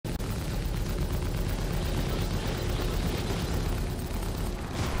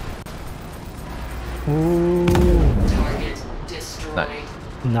Ooh. Target destroyed.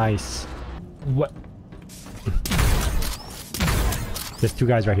 Nice. What? There's two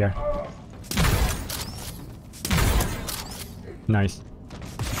guys right here. Nice.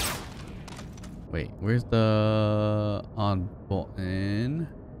 Wait, where's the on button?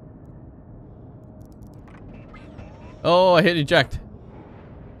 Oh, I hit eject.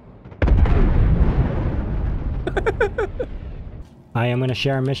 I am going to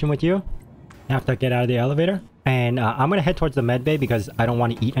share a mission with you after I get out of the elevator. And I'm going to head towards the med bay because I don't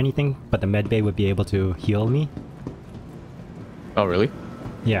want to eat anything, but the med bay would be able to heal me. Oh, really?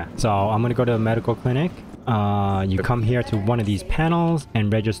 Yeah, so I'm going to go to a medical clinic. You come here to one of these panels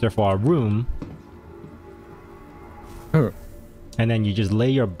and register for a room. And then you just lay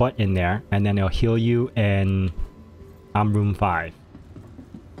your butt in there and then it'll heal you, and I'm room 5.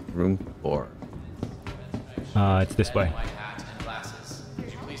 Room 4. It's this way.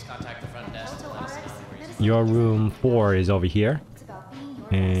 Your room 4 is over here.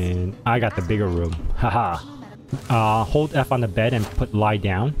 And I got the bigger room. Haha. Hold F on the bed and put lie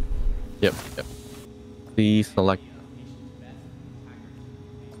down. Yep. Please select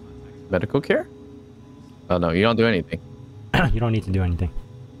medical care. Oh no, you don't do anything. You don't need to do anything.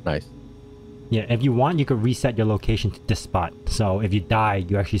 Nice. Yeah, if you want, you could reset your location to this spot. So if you die,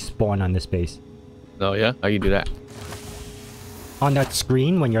 you actually spawn on this base. Oh yeah? How you do that? On that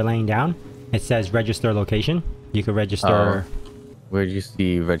screen, when you're laying down, it says register location. You could register... Where do you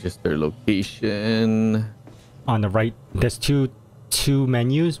see register location? On the right. There's two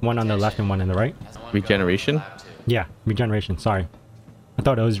menus, one on the left and one on the right. Regeneration? Yeah, regeneration, sorry. I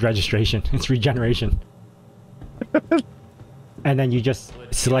thought it was registration. It's regeneration. And then you just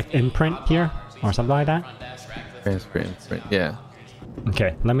select imprint here, or something like that. Transfer imprint, yeah.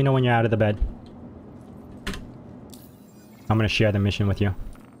 Okay, let me know when you're out of the bed. I'm gonna share the mission with you.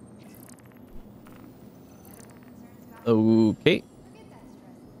 Okay.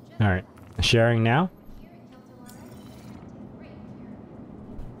 Alright, sharing now.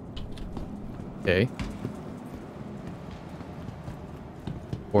 Okay.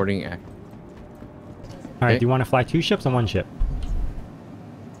 Boarding act. Alright, Okay. do you want to fly 2 ships or 1 ship?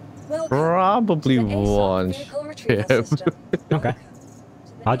 Probably one ship. Okay.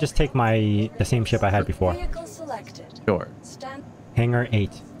 I'll just take the same ship I had before. Sure. Hangar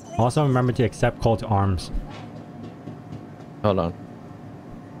 8. Also remember to accept call to arms. Hold on.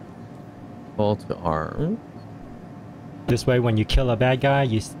 Call to arms. This way, when you kill a bad guy,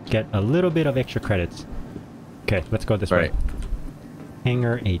 you get a little bit of extra credits. Okay, let's go this way.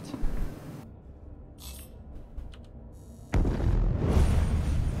 Hangar 8.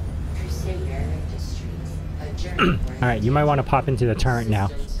 Alright, you might want to pop into the turret now.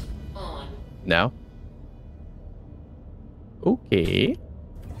 Now? Okay.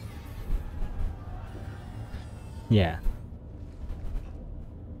 Yeah.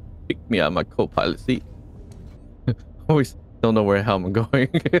 Pick me out of my co-pilot seat. Always don't know where the hell I'm going.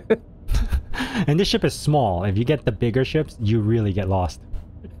 And this ship is small. If you get the bigger ships, you really get lost.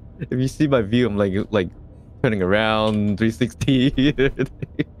 If you see my view, I'm like turning around 360.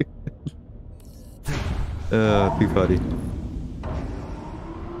 Too funny.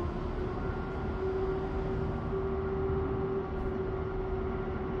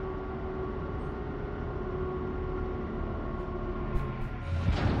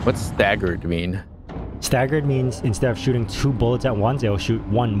 What's staggered mean? Staggered means instead of shooting 2 bullets at once, it'll shoot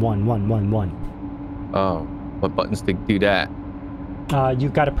 1, 1, 1, 1, 1. Oh, what buttons to do that? You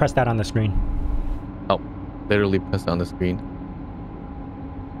gotta press that on the screen. Oh, literally press on the screen.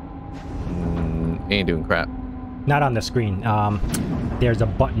 Ain't doing crap. Not on the screen. There's a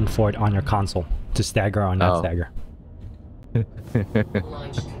button for it on your console to stagger or not stagger.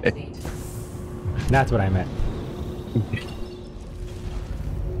 That's what I meant.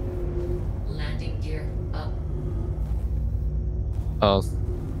 Landing gear up. I'll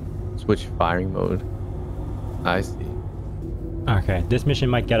switch firing mode. I see. Okay, this mission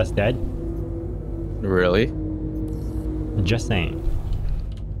might get us dead. Really? Just saying.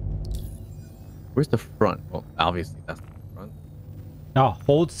 Where's the front? Well, obviously that's the front. Oh,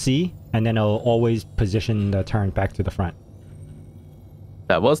 hold C, and then it'll always position the turret back to the front.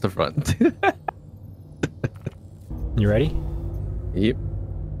 That was the front. You ready? Yep.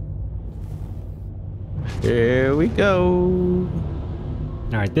 Here we go.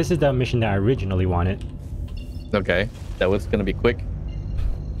 Alright, this is the mission that I originally wanted. Okay, that was gonna be quick.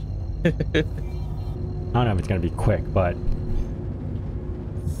 I don't know if it's gonna be quick, but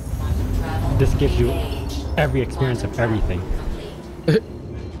this gives you every experience of everything.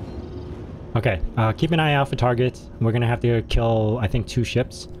 Okay, keep an eye out for targets. We're gonna have to kill, I think, 2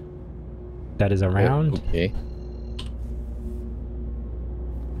 ships. that is around. Okay.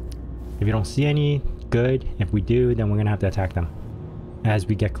 If you don't see any, good. If we do, then we're gonna have to attack them as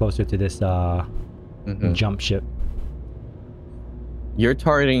we get closer to this jump ship. Your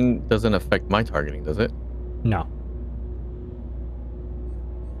targeting doesn't affect my targeting, does it? No.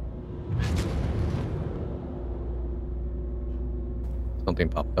 Something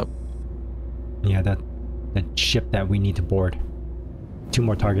popped up. Yeah, that ship that we need to board. 2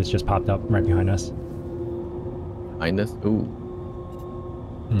 more targets just popped up right behind us. Behind us? Ooh.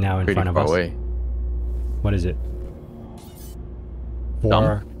 Now in Pretty front of far us. away. What is it? 4.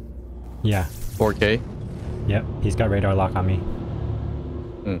 Dumb? Yeah. 4K? Yep. He's got radar lock on me.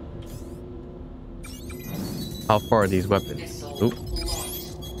 Hmm. How far are these weapons? Missile Oop.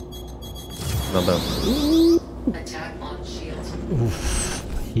 launched. Another. Attack on shields. Oof.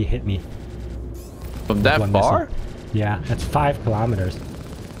 He hit me. From that One far? missile. Yeah, that's 5 kilometers.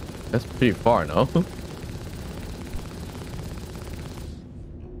 That's pretty far, no?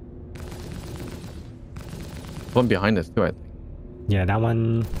 One behind us too, I think. Yeah, that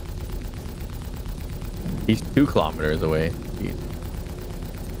one. He's 2 kilometers away. Jeez.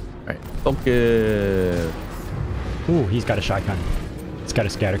 Alright, focus. Ooh, he's got a shotgun. He's got a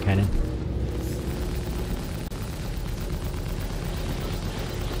scatter cannon.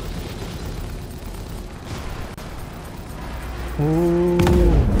 Ooh,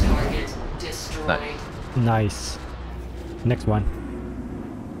 Target destroyed. nice. Next one.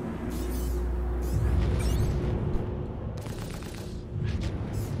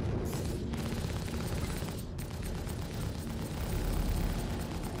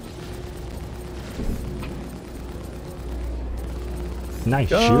 Nice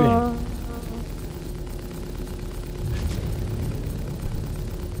shooting.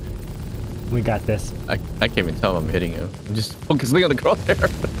 We got this. I can't even tell if I'm hitting him. I'm just focusing on the crosshair.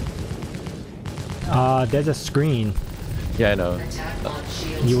 There's a screen. Yeah, I know. Attack on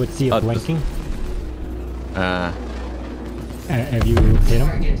shields. You would see it this- blinking. If you hit him.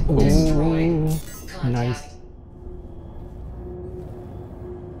 Target destroyed. Ooh, Contact. nice.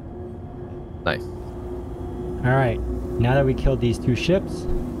 Nice. All right. Now that we killed these 2 ships,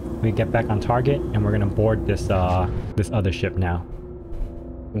 we get back on target, and we're gonna board this this other ship now.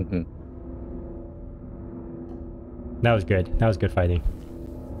 Mm-hmm. That was good. That was good fighting.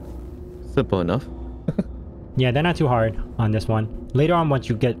 Simple enough. Yeah, they're not too hard on this one. Later on, once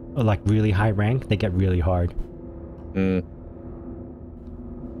you get like really high rank, they get really hard. Mm.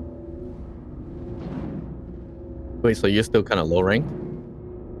 Wait, so you're still kind of low ranked?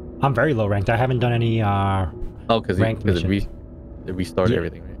 I'm very low ranked. I haven't done any Oh, because Ranked it mission. restarted Yeah.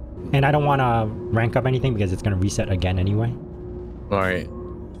 everything, right? and I don't want to rank up anything because it's gonna reset again anyway. All right.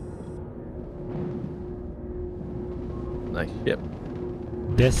 Nice ship.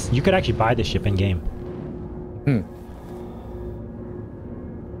 This, you could actually buy this ship in game. Hmm.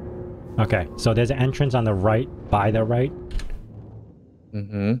 Okay, so there's an entrance on the right, by the right.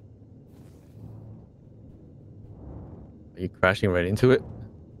 Mm-hmm. Are you crashing right into it?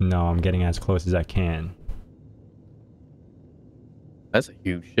 No, I'm getting as close as I can. That's a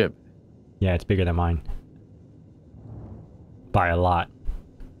huge ship. Yeah, it's bigger than mine. By a lot.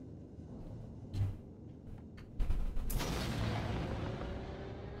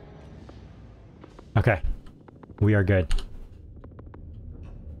 Okay. We are good.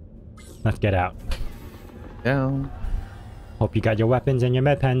 Let's get out. Down. Hope you got your weapons and your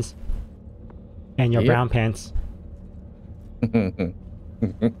med pens. And your Yep. brown pants.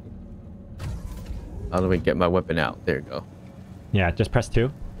 How do we get my weapon out? There you go. Yeah, just press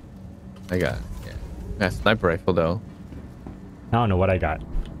 2. I got it. Yeah. That sniper rifle though. I don't know what I got.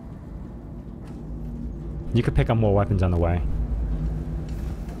 You could pick up more weapons on the way.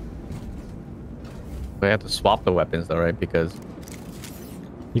 We have to swap the weapons though, right? Because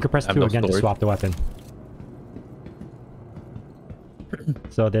You could press I have 2 no again to storage. swap the weapon.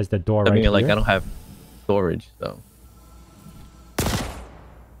 So there's the door I right mean, here. like I don't have storage, so.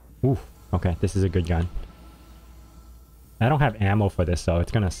 Ooh, okay, this is a good gun. I don't have ammo for this, so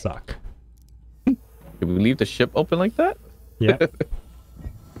it's gonna suck. Did we leave the ship open like that? Yeah.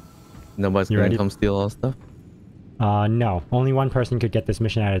 Nobody's You gonna ready? come steal all the stuff. No. Only one person could get this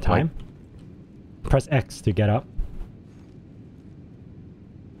mission at a time. Press X to get up.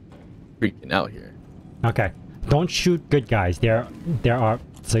 Freaking out here. Okay. Don't shoot good guys. There are.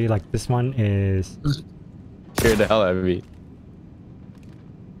 So you like this one is. Scared the hell out of me.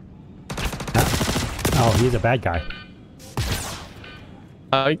 Oh, he's a bad guy.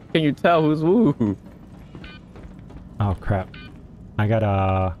 How can you tell who's who? Oh crap. I got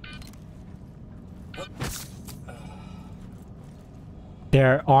a.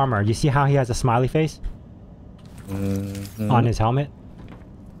 Their armor. You see how he has a smiley face on his helmet?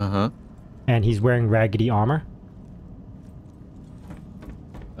 Uh-huh. And he's wearing raggedy armor?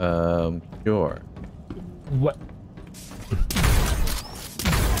 Sure. What?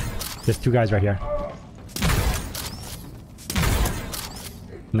 There's two guys right here.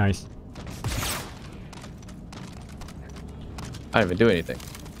 Nice. I didn't even do anything.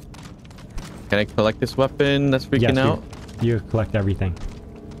 Can I collect this weapon that's freaking Yes, out? You collect everything.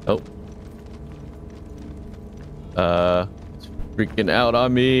 Oh. It's freaking out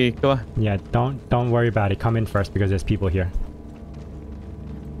on me. Come on. Yeah, don't worry about it. Come in first because there's people here.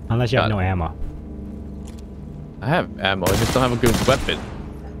 Unless you have Got no it. ammo. I have ammo. I just don't have a good weapon.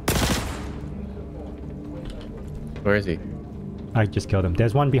 Where is he? I just killed him.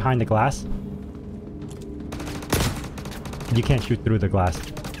 There's one behind the glass. You can't shoot through the glass.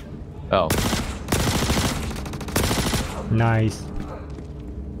 Oh. Nice.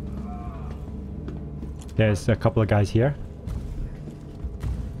 There's a couple of guys here.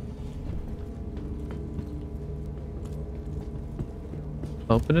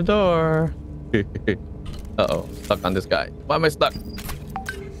 Open the door. Uh-oh. Stuck on this guy. Why am I stuck?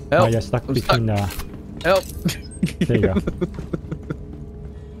 Oh, Help. you're stuck I'm between the... Help. There you go.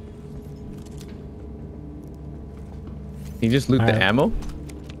 Can you just loot the Alright. ammo?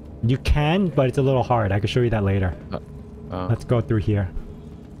 You can, but it's a little hard. I can show you that later. Oh. Let's go through here.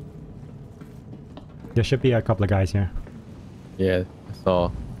 There should be a couple of guys here. Yeah, I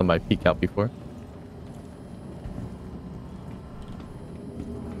saw somebody peek out before.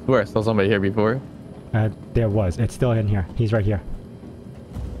 I swear I saw somebody here before. There was. It's still in here. He's right here.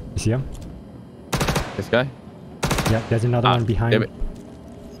 You see him? This guy? Yeah, there's another one behind. Damn it.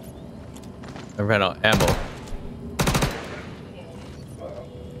 I ran out of ammo.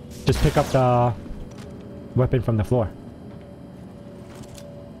 Just pick up the weapon from the floor.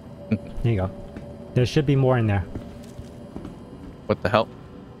 There you go. There should be more in there. What the hell?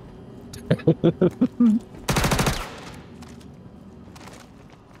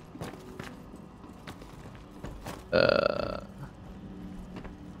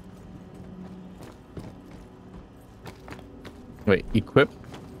 Wait, equip?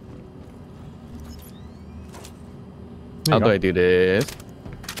 There How you do go. I do this?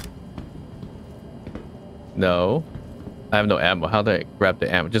 No. I have no ammo. How do I grab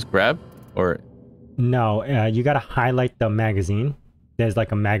the ammo? Just grab? Or... No, you gotta highlight the magazine. There's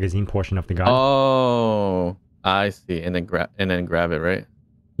like a magazine portion of the gun. Oh, I see. And then grab it, right?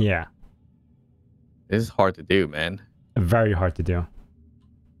 Yeah, This is hard to do, man. very hard to do.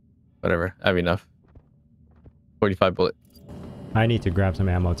 Whatever. I have enough. 45 bullets. I need to grab some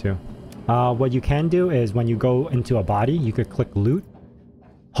ammo too. What you can do is when you go into a body, you could click loot.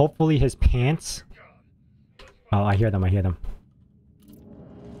 Hopefully his pants... Oh, I hear them, I hear them.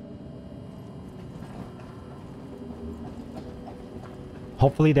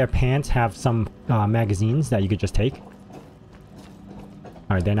 Hopefully their pants have some magazines that you could just take.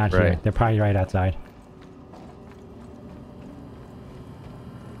 Alright, they're not here. Right. They're probably right outside.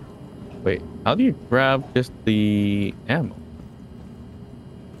 Wait, how do you grab just the ammo?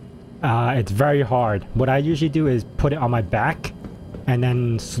 It's very hard. What I usually do is put it on my back and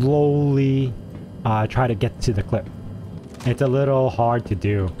then slowly try to get to the clip. It's a little hard to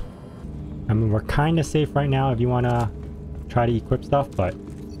do. I mean, we're kind of safe right now if you want to try to equip stuff, but...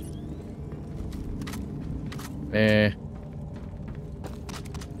 Eh.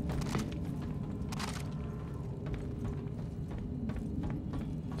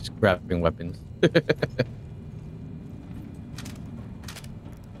 Just grabbing weapons.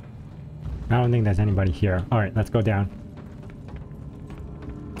 I don't think there's anybody here. Alright, let's go down.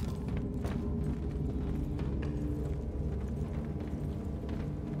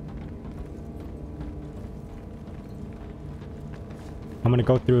 I'm gonna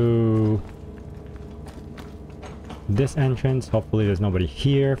go through this entrance. Hopefully there's nobody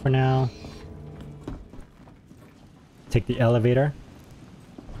here for now. Take the elevator.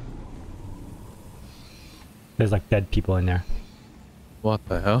 There's like dead people in there. What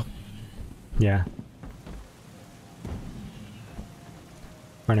the hell? Yeah.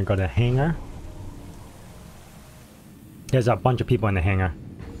 We're gonna go to the hangar. There's a bunch of people in the hangar.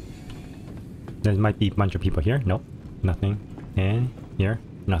 There might be a bunch of people here. Nope. Nothing. And here.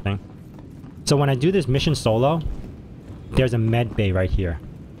 Nothing. So when I do this mission solo, there's a med bay right here.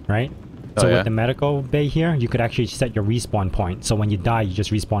 Right? So yeah? with the medical bay here, you could actually set your respawn point. So when you die, you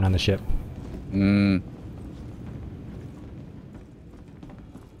just respawn on the ship.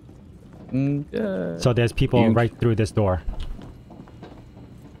 So there's people Huge. right through this door.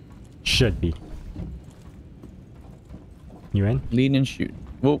 Should be. You in? Lean and shoot.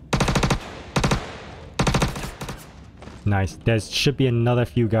 Whoa. Nice. There should be another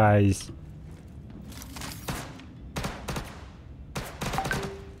few guys.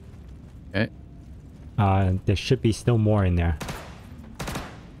 Okay. There should be still more in there.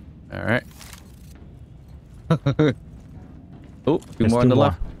 All right. Oh, two There's more two on the more.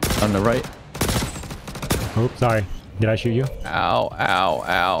 left. On the right. Oops, sorry. Did I shoot you? Ow, ow,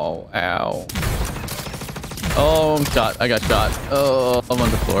 ow, ow. Oh, I'm shot. I got shot. Oh, I'm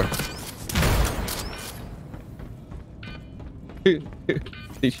on the floor.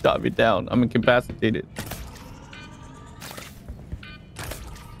 He shot me down. I'm incapacitated.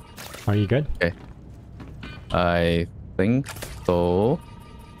 Are you good? Okay. I think so.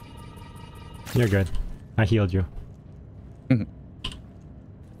 You're good. I healed you. All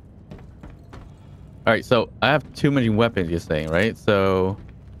right, so I have too many weapons, you're saying, right? So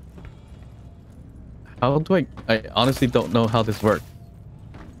how do I honestly don't know how this works.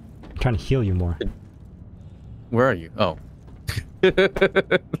 I'm trying to heal you more. Where are you? Oh. You're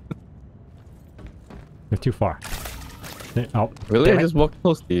too far. Oh, Really? damn I it. just walked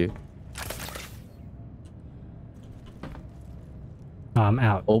close to you. I'm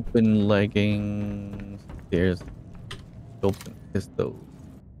out. Open leggings. There's open pistol.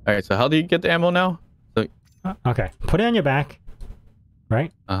 All right, so how do you get the ammo now? So, Okay, put it on your back.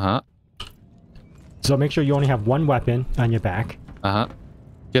 Right? uh-huh. So make sure you only have one weapon on your back. Uh-huh.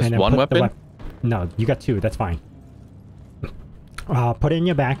 Just and then one put the weapon? No, you got two. That's fine. Put it in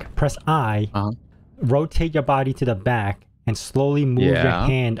your back. Press I. Uh-huh. Rotate your body to the back and slowly move your Yeah.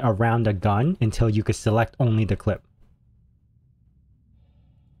 hand around the gun until you can select only the clip.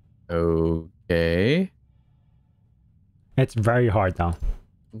 Okay. It's very hard though.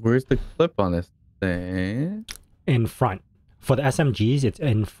 Where's the clip on this thing? In front. For the SMGs, it's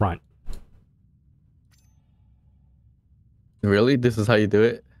in front. Really? This is how you do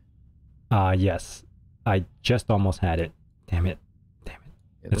it? Yes. I just almost had it. Damn it. Damn it.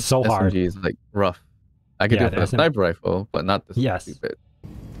 Yeah, It's this so hard. SMG is like rough. I could Yeah, do it for the a sniper rifle, but not this Yes. stupid.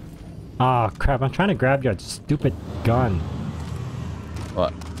 Ah, crap. I'm trying to grab your stupid gun.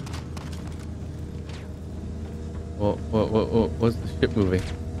 What? What's the ship moving?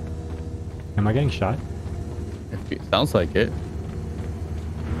 Am I getting shot? It sounds like it.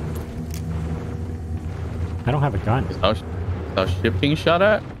 I don't have a gun. Is our ship being shot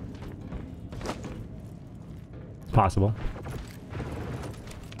at? It's possible.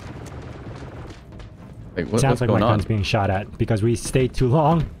 Like, what's Sounds like my going on? gun's being shot at because we stayed too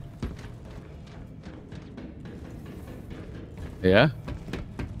long. Yeah?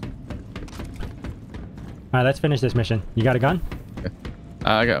 Alright, let's finish this mission. You got a gun?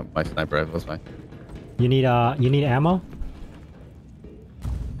 I got my sniper rifle, that's fine. You need ammo?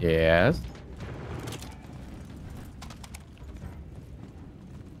 Yes.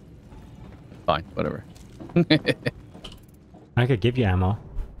 Fine, whatever. I could give you ammo.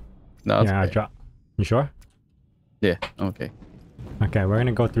 No, it's Yeah, I'll okay. drop. You sure? Yeah, okay. Okay, we're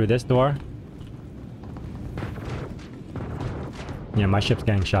gonna go through this door. Yeah, my ship's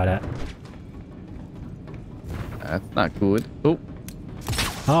getting shot at. That's not good. Oh,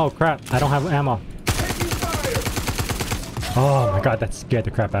 Oh crap, I don't have ammo. Oh my god, that scared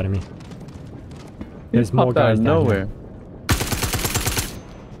the crap out of me. There's more popped out guys of down nowhere. here.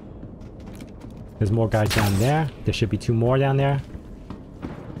 There's more guys down there. There should be two more down there.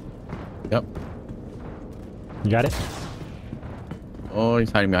 Yep. You got it? Oh,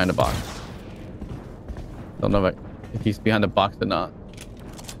 he's hiding behind the box. Don't know if he's behind the box or not.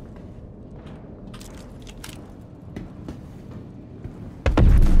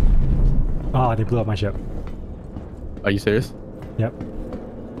 Oh, they blew up my ship. Are you serious? Yep.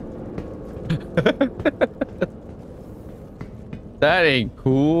 That ain't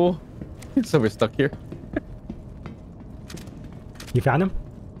cool. So we're stuck here. You found him?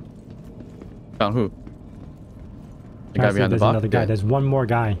 Found who? The I guy see behind the there's box? another guy. Yeah. There's one more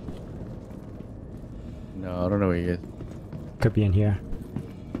guy. No, I don't know where he is. Could be in here.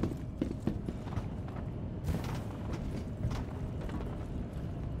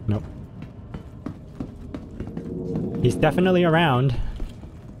 Nope. He's definitely around.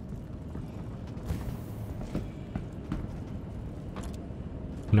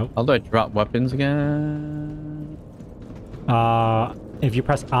 Nope. How do I drop weapons again? If you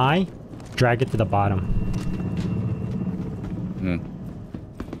press I, drag it to the bottom. Hmm.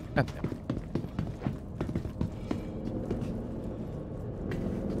 God damn it.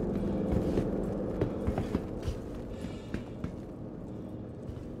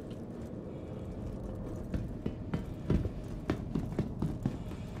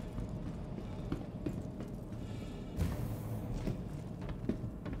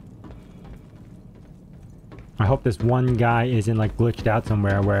 I hope this one guy isn't like glitched out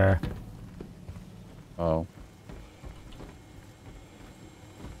somewhere where... Oh.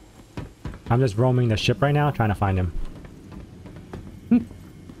 I'm just roaming the ship right now, trying to find him.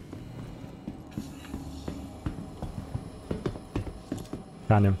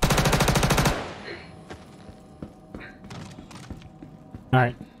 Found him.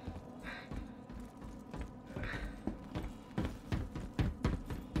 Alright.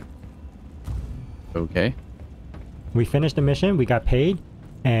 Okay. We finished the mission, we got paid,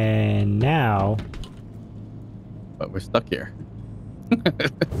 and now... But we're stuck here.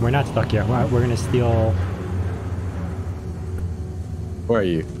 We're not stuck here. We're gonna steal... Where are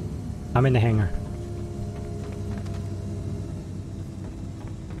you? I'm in the hangar.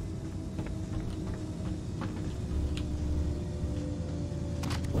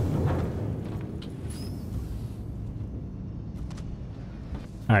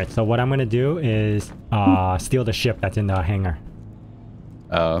 Alright, so what I'm gonna do is steal the ship that's in the hangar.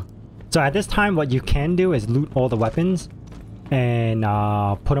 Oh. So at this time, what you can do is loot all the weapons and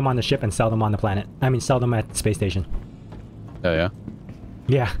put them on the ship and sell them on the planet. I mean, sell them at the space station. Oh, yeah?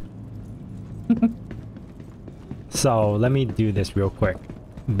 Yeah. So let me do this real quick.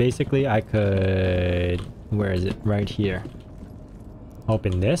 Basically, I could... Where is it? Right here.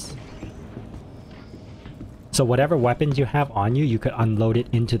 Open this. So whatever weapons you have on you, you could unload it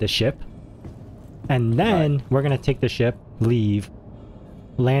into the ship. And then we're going to take the ship, leave,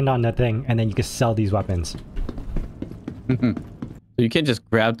 land on the thing, and then you can sell these weapons. So you can't just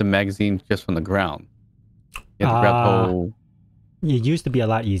grab the magazine just from the ground. You have to grab the whole... It used to be a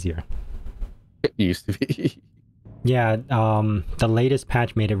lot easier. It used to be. Yeah, the latest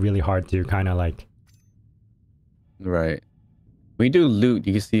patch made it really hard to kind of like... Right. When you do loot,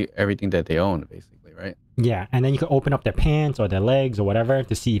 you can see everything that they own, basically, right? Yeah, and then you can open up their pants or their legs or whatever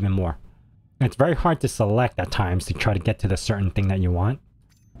to see even more. It's very hard to select at times to try to get to the certain thing that you want.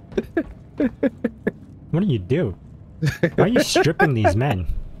 What do you do? Why are you stripping these men?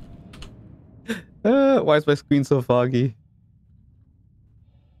 Why is my screen so foggy?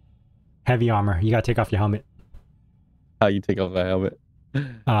 Heavy armor. You gotta take off your helmet. How you take off my helmet?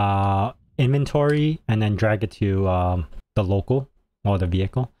 Inventory, and then drag it to the local or the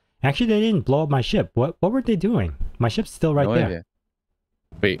vehicle. Actually, they didn't blow up my ship. What were they doing? My ship's still right there. Idea.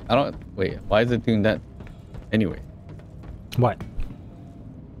 Wait, wait, why is it doing that anyway? What?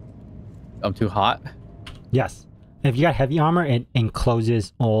 I'm too hot? Yes. If you got heavy armor, it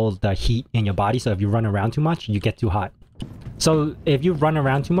encloses all the heat in your body, so if you run around too much, you get too hot. So if you run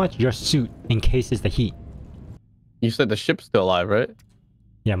around too much, your suit encases the heat. You said the ship's still alive, right?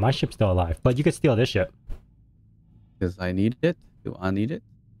 Yeah, my ship's still alive, but you could steal this ship. Because I need it? Do I need it?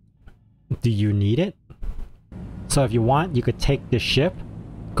 Do you need it? So if you want, you could take this ship,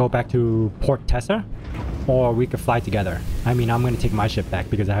 go back to Port Tessa, or we could fly together. I mean, I'm going to take my ship back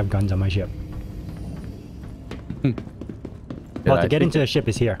because I have guns on my ship. Well, to get into the ship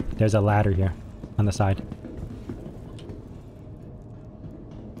is here. There's a ladder here on the side.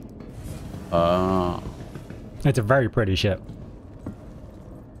 It's a very pretty ship.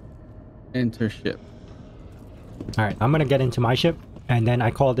 Enter ship. Alright, I'm gonna get into my ship, and then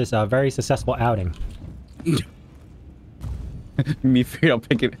I call this a very successful outing. Me figure out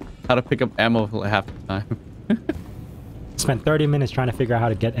how to pick up ammo for like half the time. Spent 30 minutes trying to figure out how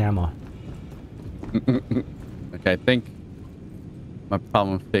to get ammo. Okay, I think my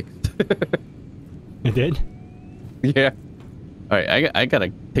problem fixed. It did? Yeah. Alright, I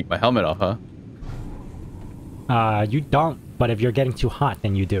gotta take my helmet off, huh? You don't, but if you're getting too hot,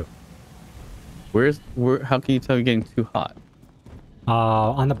 then you do. How can you tell you're getting too hot?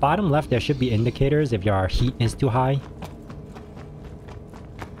 On the bottom left, there should be indicators if your heat is too high.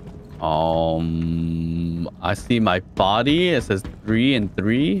 I see my body. It says 3 and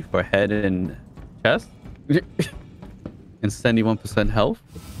 3 for head and chest. And 71% health.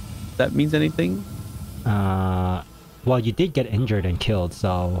 That means anything? Well, you did get injured and killed,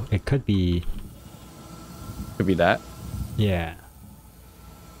 so it could be... Could be that. Yeah.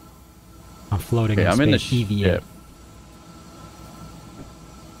 I'm floating Okay, in I'm in the space, EVA. ship.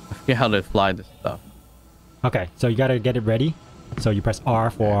 I forget how to fly this stuff. Okay, so you gotta get it ready. So you press R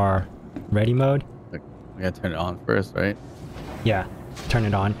for ready mode. I gotta turn it on first, right? Yeah, turn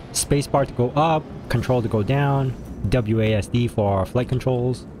it on. Spacebar to go up, control to go down, WASD for flight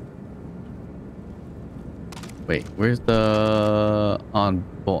controls. Wait, where's the on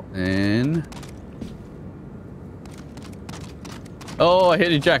button? Oh, I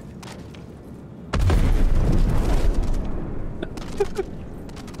hit eject.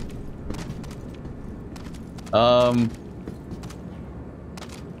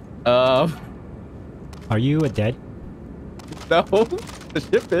 Are you a dead? No, the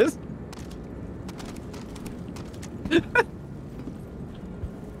ship is.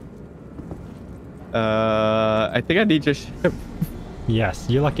 I think I need your ship. Yes,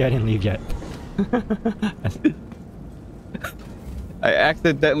 you're lucky I didn't leave yet. I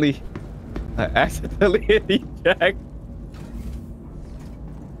accidentally hit eject.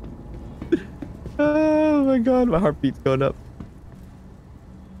 Oh my god, my heartbeat's going up.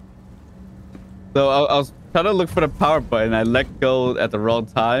 So I was trying to look for the power button. I let go at the wrong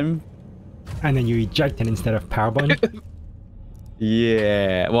time. And then you ejected instead of power button?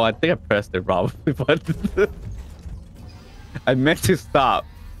 Yeah. Well, I think I pressed it probably, but I meant to stop.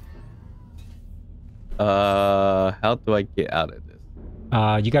 How do I get out of this?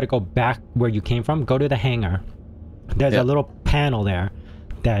 You gotta go back where you came from. Go to the hangar. There's a little panel there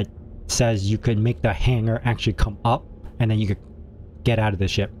that says you could make the hangar actually come up, and then you could get out of the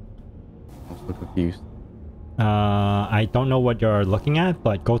ship. I'm so confused. I don't know what you're looking at,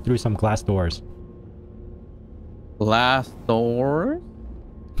 but go through some glass doors. Glass doors?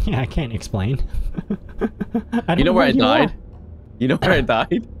 Yeah, I can't explain. I You know where I you died? are. You know where I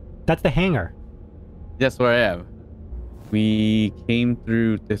died? That's the hangar. That's where I am. We came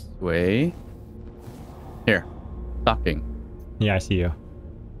through this way. Here. Docking. Yeah, I see you.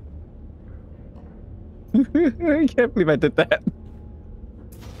 I can't believe I did that.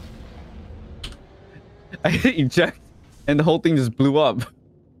 I hit eject and the whole thing just blew up.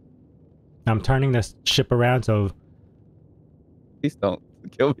 I'm turning this ship around, so Please don't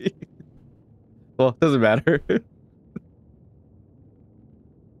kill me. Well, it doesn't matter.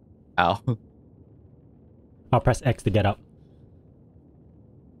 Ow. I'll press X to get up.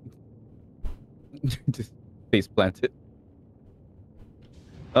 Just face planted.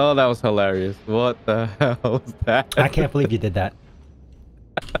 Oh, that was hilarious. What the hell was that? I can't believe you did that.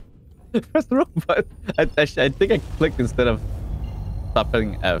 Press the wrong button. I think I clicked instead of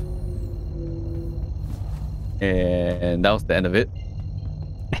stopping F. And that was the end of it.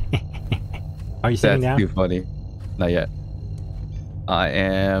 Are you sitting That's down? too funny. Not yet. I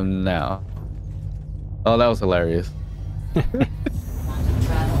am now. Oh, that was hilarious. Quantum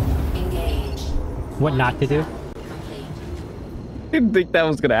travel engaged. What not to do? Complete. Didn't think that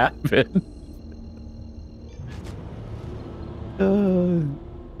was gonna happen.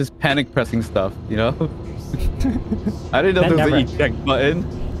 Just panic pressing stuff, you know? I didn't know That there was an never- eject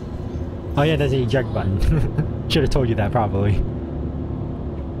button. Oh yeah, there's an eject button. Should have told you that probably.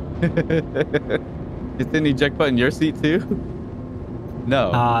 Is there an eject button in your seat too?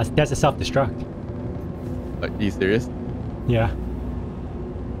 No. There's a self-destruct. Are you serious? Yeah.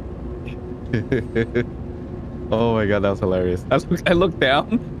 Oh my god, that was hilarious. I looked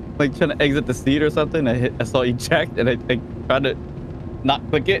down, like trying to exit the seat or something. I saw eject and I tried to not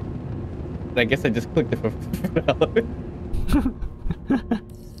click it. And I guess I just clicked it for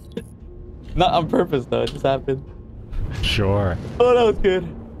not on purpose though, it just happened. Sure. Oh, that was good.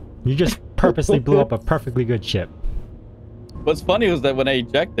 You just purposely blew up a perfectly good ship. What's funny was that when I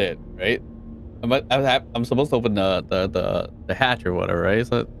ejected, right? I'm supposed to open the hatch or whatever, right? Is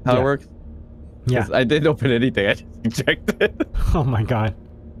that how Yeah. it works? Yeah. 'Cause I didn't open anything. I just ejected. Oh my god.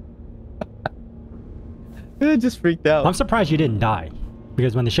 I just freaked out. I'm surprised you didn't die.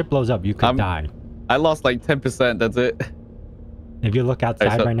 Because when the ship blows up, you could die. I lost like 10%. That's it. If you look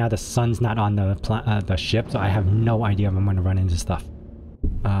outside so- right now, the sun's not on the ship, so I have no idea if I'm going to run into stuff.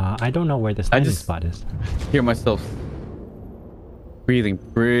 I don't know where this landing just- spot is. Hear myself breathing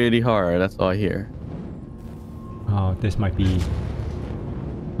pretty hard. That's all I hear. Oh, this might be...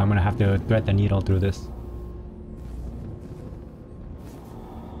 I'm going to have to thread the needle through this.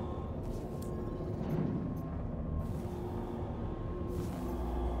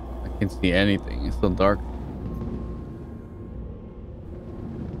 I can't see anything. It's so dark.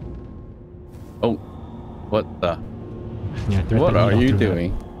 Oh, what the? Yeah, thread What the are needle you through that.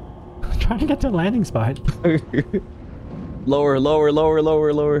 doing? I'm trying to get to the landing spot. Lower, lower, lower,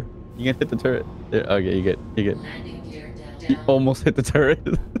 lower, lower. You can hit the turret. There, okay, you get. Landing gear You down. almost hit the turret.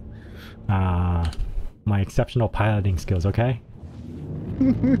 My exceptional piloting skills, okay?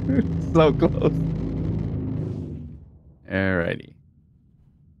 So close. Alrighty.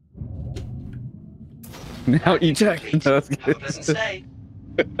 Now eject. No, that's good. Doesn't say.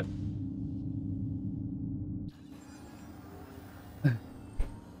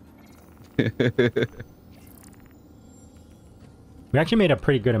 We actually made a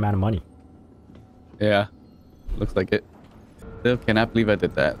pretty good amount of money. Yeah, looks like it. Still cannot believe I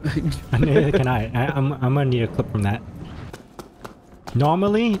did that. Neither can I. I'm gonna need a clip from that.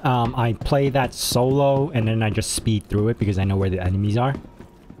 Normally, I play that solo and then I just speed through it because I know where the enemies are.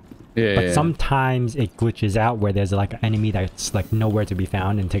 Yeah. But yeah. sometimes it glitches out where there's like an enemy that's like nowhere to be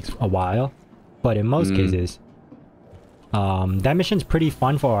found and takes a while. But in most cases, that mission's pretty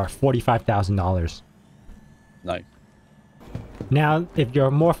fun for $45,000. Nice. Now, if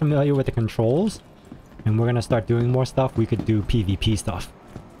you're more familiar with the controls, and we're gonna start doing more stuff, we could do PvP stuff.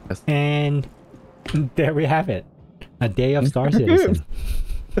 Yes. And there we have it. A day of Star Citizen.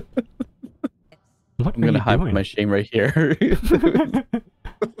 What I'm are gonna you hide doing? my shame right here.